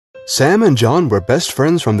Sam and John were best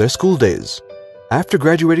friends from their school days. After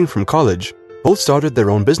graduating from college, both started their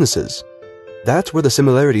own businesses. That's where the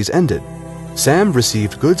similarities ended. Sam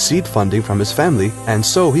received good seed funding from his family, and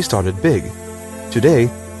so he started big. Today,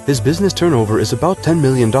 his business turnover is about $10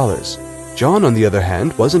 million. John, on the other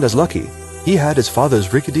hand, wasn't as lucky. He had his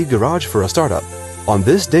father's rickety garage for a startup. On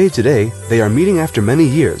this day today, they are meeting after many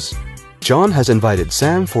years. John has invited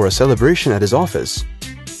Sam for a celebration at his office.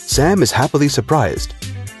 Sam is happily surprised.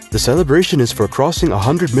 The celebration is for crossing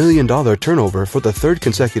 $100 million turnover for the third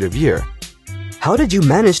consecutive year. How did you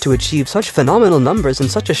manage to achieve such phenomenal numbers in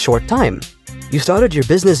such a short time? You started your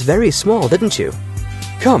business very small, didn't you?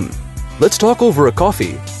 Come, let's talk over a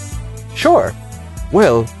coffee. Sure.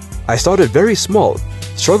 Well, I started very small,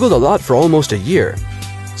 struggled a lot for almost a year.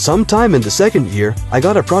 Sometime in the second year, I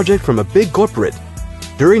got a project from a big corporate.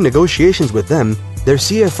 During negotiations with them, their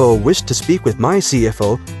CFO wished to speak with my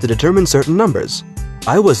CFO to determine certain numbers.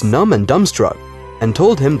 I was numb and dumbstruck, and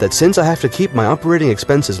told him that since I have to keep my operating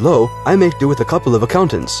expenses low, I make do with a couple of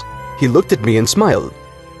accountants. He looked at me and smiled.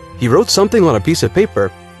 He wrote something on a piece of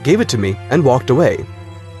paper, gave it to me, and walked away.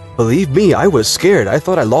 Believe me, I was scared. I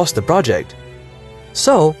thought I lost the project.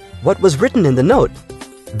 So, what was written in the note?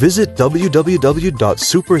 Visit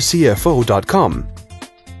www.supercfo.com.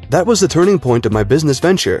 That was the turning point of my business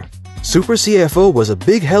venture. SuperCFO was a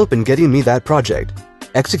big help in getting me that project,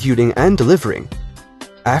 executing and delivering.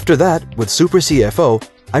 After that, with SuperCFO,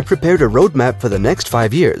 I prepared a roadmap for the next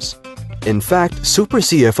 5 years. In fact,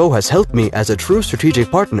 SuperCFO has helped me as a true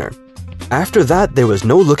strategic partner. After that, there was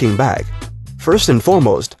no looking back. First and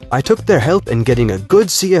foremost, I took their help in getting a good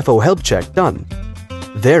CFO Healthcheck done.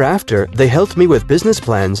 Thereafter, they helped me with business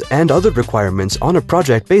plans and other requirements on a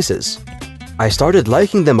project basis. I started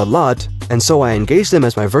liking them a lot, and so I engaged them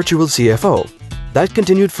as my virtual CFO. That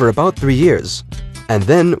continued for about 3 years. And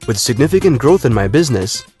then, with significant growth in my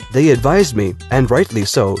business, they advised me, and rightly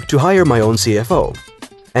so, to hire my own CFO.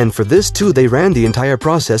 And for this too, they ran the entire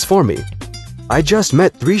process for me. I just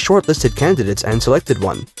met 3 shortlisted candidates and selected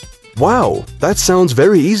one. Wow, that sounds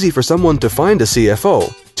very easy for someone to find a CFO.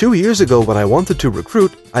 2 years ago when I wanted to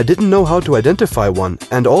recruit, I didn't know how to identify one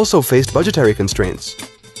and also faced budgetary constraints.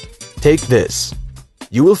 Take this.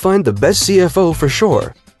 You will find the best CFO for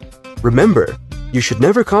sure. Remember, you should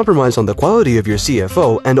never compromise on the quality of your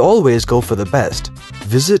CFO and always go for the best.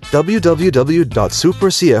 Visit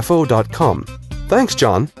www.supercfo.com. Thanks,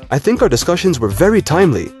 John. I think our discussions were very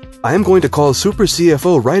timely. I am going to call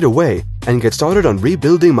SuperCFO right away and get started on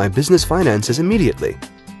rebuilding my business finances immediately.